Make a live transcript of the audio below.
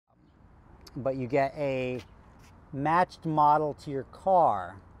but you get a matched model to your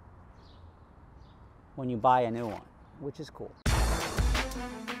car when you buy a new one, which is cool.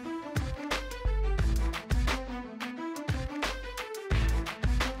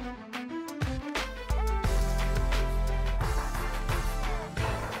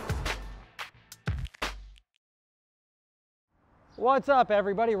 What's up,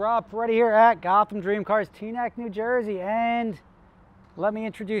 everybody? Rob Ferretti here at Gotham Dream Cars, Teaneck, New Jersey, and let me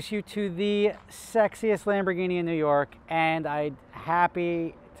introduce you to the sexiest Lamborghini in New York, and I'm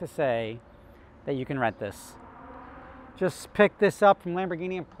happy to say that you can rent this. Just picked this up from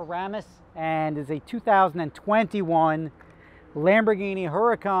Lamborghini in Paramus, and it's a 2021 Lamborghini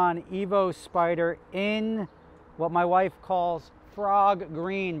Huracan Evo Spyder in what my wife calls frog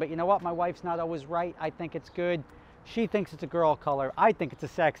green, but you know what? My wife's not always right. I think it's good. She thinks it's a girl color. I think it's the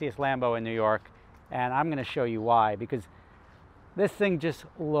sexiest Lambo in New York, and I'm going to show you why, because this thing just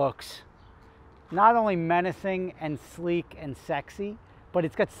looks not only menacing and sleek and sexy, but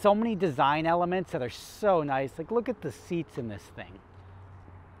it's got so many design elements that are so nice. Like, look at the seats in this thing.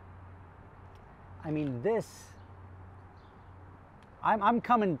 I mean, I'm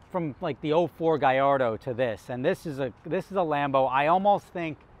coming from like the 04 Gallardo to this, and this is a Lambo I almost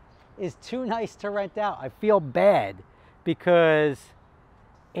think is too nice to rent out. I feel bad because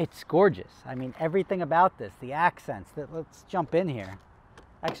it's gorgeous. I mean, everything about this, the accents. Let's jump in here.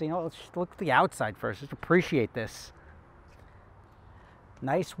 Actually, you know, let's just look at the outside first. Just appreciate this.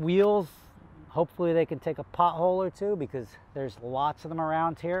 Nice wheels. Hopefully they can take a pothole or two because there's lots of them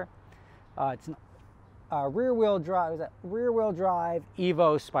around here. It's a rear-wheel drive. Is that rear-wheel drive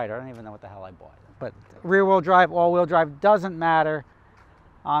Evo Spyder? I don't even know what the hell I bought, but rear-wheel drive, all-wheel drive, doesn't matter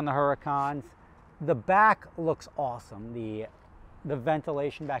on the Huracans. The back looks awesome. The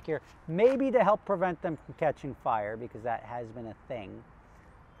ventilation back here, maybe to help prevent them from catching fire, because that has been a thing.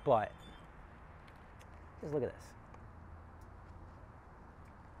 But just look at this.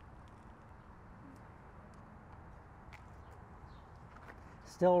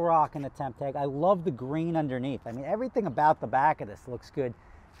 Still rocking the temp tag. I love the green underneath. I mean, everything about the back of this looks good.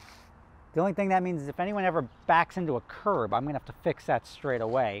 The only thing that means is if anyone ever backs into a curb, I'm gonna have to fix that straight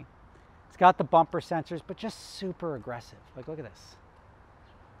away. It's got the bumper sensors, but just super aggressive. Like, look at this.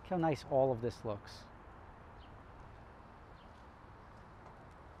 Look how nice all of this looks.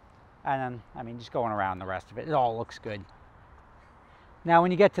 And then, I mean, just going around the rest of it, it all looks good. Now,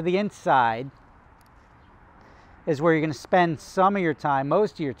 when you get to the inside, is where you're gonna spend some of your time,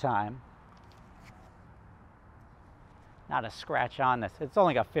 most of your time. Not a scratch on this. It's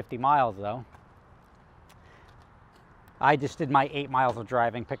only got 50 miles though. I just did my 8 miles of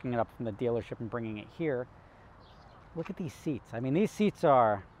driving, picking it up from the dealership and bringing it here. Look at these seats. I mean, these seats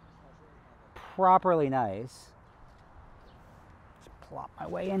are properly nice. Just plop my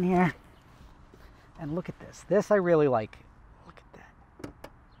way in here. And look at this. This I really like. Look at that.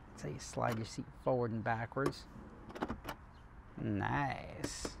 That's how you slide your seat forward and backwards.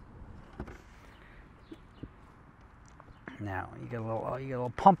 Nice. Now you get a little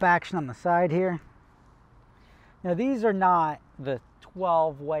pump action on the side here. Now these are not the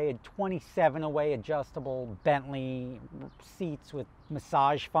 12-way, 27-way adjustable Bentley seats with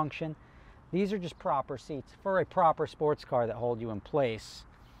massage function. These are just proper seats for a proper sports car that hold you in place.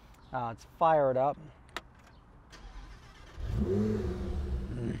 Let's fire it up.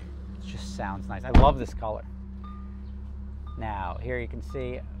 It just sounds nice. I love this color. Now here you can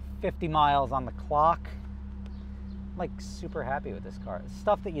see 50 miles on the clock. I'm like super happy with this car.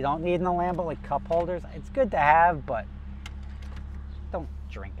 Stuff that you don't need in a Lambo, like cup holders, it's good to have, but don't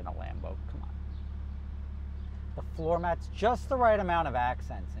drink in a Lambo, come on. The floor mats, just the right amount of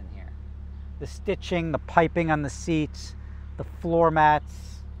accents in here. The stitching, the piping on the seats, the floor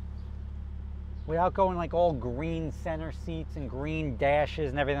mats, without going like all green center seats and green dashes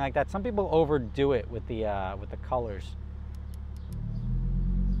and everything like that. Some people overdo it with the colors.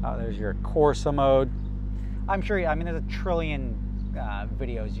 Oh, there's your Corsa mode. I'm sure, I mean, there's a trillion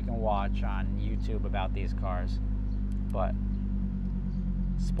videos you can watch on YouTube about these cars, but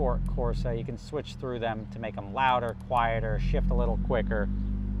Sport, Corsa, you can switch through them to make them louder, quieter, shift a little quicker.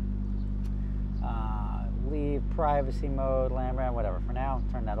 Leave privacy mode, Lamborghini, whatever. For now,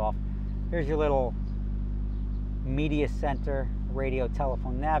 turn that off. Here's your little media center, radio,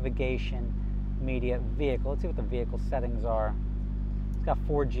 telephone, navigation, media, vehicle. Let's see what the vehicle settings are. It's got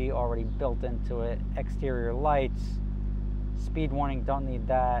 4G already built into it. Exterior lights, speed warning, don't need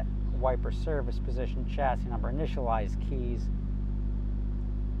that. Wiper service position, chassis number, initialized keys.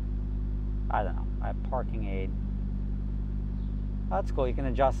 I don't know. I have parking aid. That's cool. You can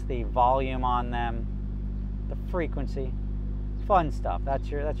adjust the volume on them, the frequency. fun stuff. That's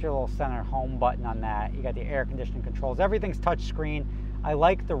your little center home button on that. You got the air conditioning controls. Everything's touch screen. I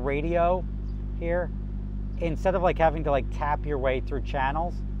like the radio here. Instead of like having to like tap your way through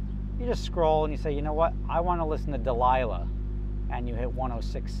channels, you just scroll and you say, you know what, I want to listen to Delilah, and you hit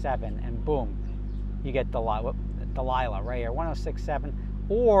 106.7 and boom, you get Delilah right here, 106.7.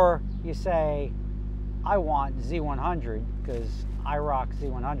 Or you say, I want Z100 because I rock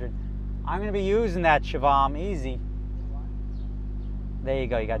Z100. I'm going to be using that, Shivam, easy. There you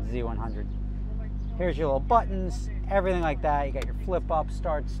go, you got Z100. Here's your little buttons, everything like that. You got your flip up,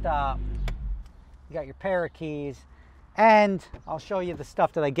 start, stop. You got your pair of keys. And I'll show you the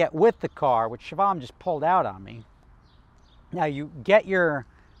stuff that I get with the car, which Shivam just pulled out on me. Now you get your,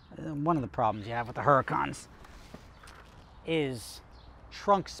 one of the problems you have with the Huracans is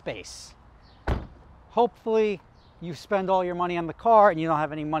trunk space. Hopefully you spend all your money on the car and you don't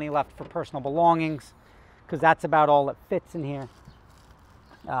have any money left for personal belongings, because that's about all that fits in here.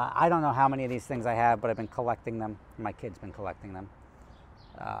 I don't know how many of these things I have, but I've been collecting them. My kid's been collecting them.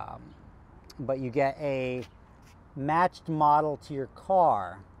 But you get a matched model to your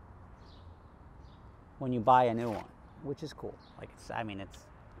car when you buy a new one, which is cool. Like, it's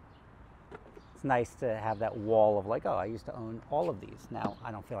nice to have that wall of like, oh, I used to own all of these. Now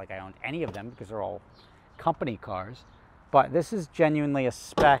I don't feel like I owned any of them because they're all company cars, but this is genuinely a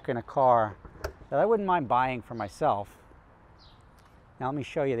spec in a car that I wouldn't mind buying for myself. Now let me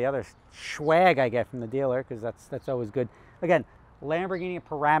show you the other swag I get from the dealer, because that's always good. Again, Lamborghini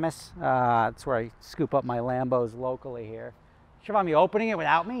Paramus. That's where I scoop up my Lambos locally here. Shivam, you opening it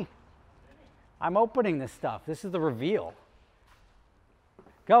without me? I'm opening this stuff. This is the reveal.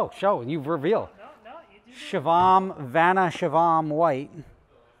 Go, show, you've revealed. No, you do. Shivam, Vanna Shivam White.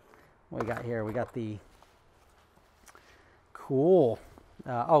 What we got here? We got the cool,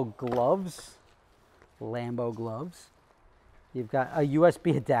 gloves. Lambo gloves. You've got a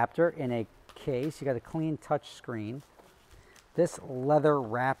USB adapter in a case. You got a clean touch screen. This leather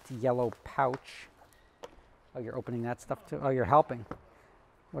wrapped yellow pouch. Oh, you're opening that stuff too? Oh, you're helping.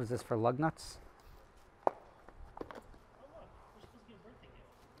 What is this, for lug nuts?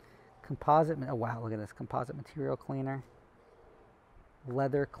 Composite, oh wow, look at this. Composite material cleaner.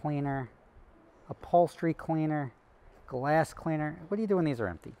 Leather cleaner. Upholstery cleaner. Glass cleaner. What are you doing? These are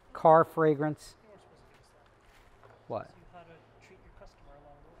empty. Car fragrance. What?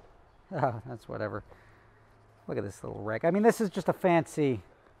 Oh, that's whatever. Look at this little rag. I mean, this is just a fancy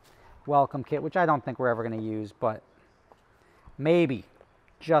welcome kit, which I don't think we're ever going to use, but maybe,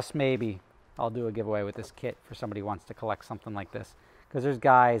 just maybe, I'll do a giveaway with this kit for somebody who wants to collect something like this. Because there's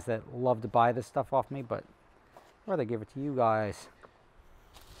guys that love to buy this stuff off me, but I'd rather give it to you guys.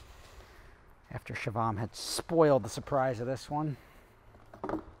 After Shivam had spoiled the surprise of this one.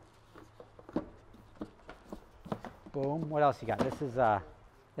 Boom. What else you got?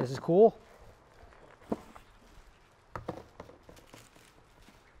 This is cool.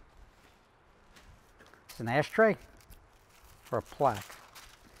 It's an ashtray for a plaque.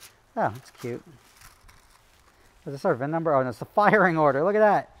 Oh, that's cute. Is this our VIN number? Oh, no, it's the firing order. Look at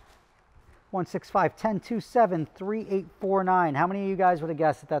that. 165-1027-3849. How many of you guys would have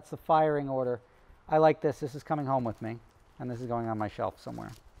guessed that that's the firing order? I like this. This is coming home with me. And this is going on my shelf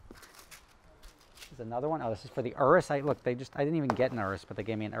somewhere. There's another one. Oh, this is for the Urus. I didn't even get an Urus, but they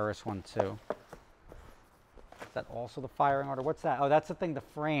gave me an Urus one too. Is that also the firing order? What's that? Oh, that's the thing, the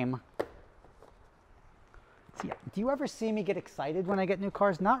frame. See, do you ever see me get excited when I get new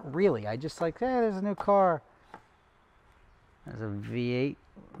cars? Not really. I just like, hey, there's a new car. There's a V8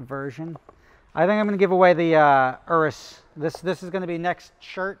 version. I think I'm going to give away the Urus. This is going to be next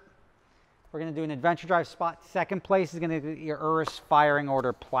shirt. We're going to do an adventure drive spot. Second place is going to be your Urus firing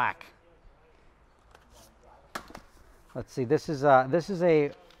order plaque. Let's see. This is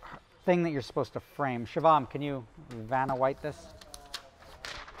a thing that you're supposed to frame. Shivam, can you Vanna White this?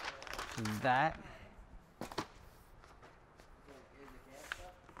 That.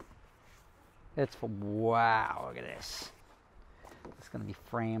 It's for, wow, look at this. It's going to be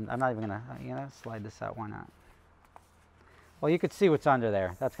framed. I'm not even going to, slide this out. Why not? Well, you could see what's under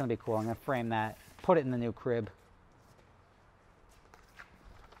there. That's going to be cool. I'm going to frame that, put it in the new crib.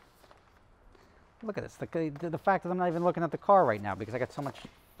 Look at this. The fact that I'm not even looking at the car right now because I got so much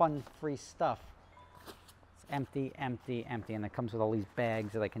fun, free stuff. It's empty, empty, empty. And it comes with all these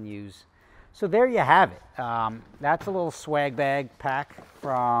bags that I can use. So there you have it. That's a little swag bag pack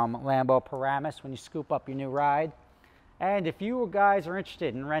from Lambo Paramus when you scoop up your new ride. And if you guys are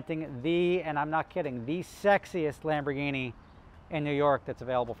interested in renting and I'm not kidding, the sexiest Lamborghini in New York that's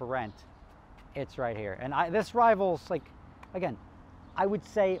available for rent, it's right here. And this rivals, like, again, I would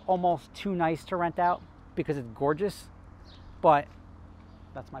say almost too nice to rent out because it's gorgeous. but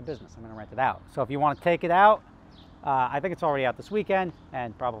that's my business. I'm going to rent it out. So if you want to take it out, I think it's already out this weekend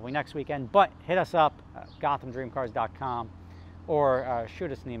and probably next weekend, but hit us up, gothamdreamcars.com, or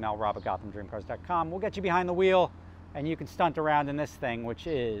shoot us an email, rob@gothamdreamcars.com. We'll get you behind the wheel and you can stunt around in this thing, which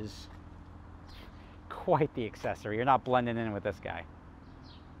is quite the accessory. You're not blending in with this guy.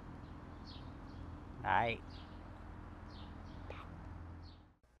 All right.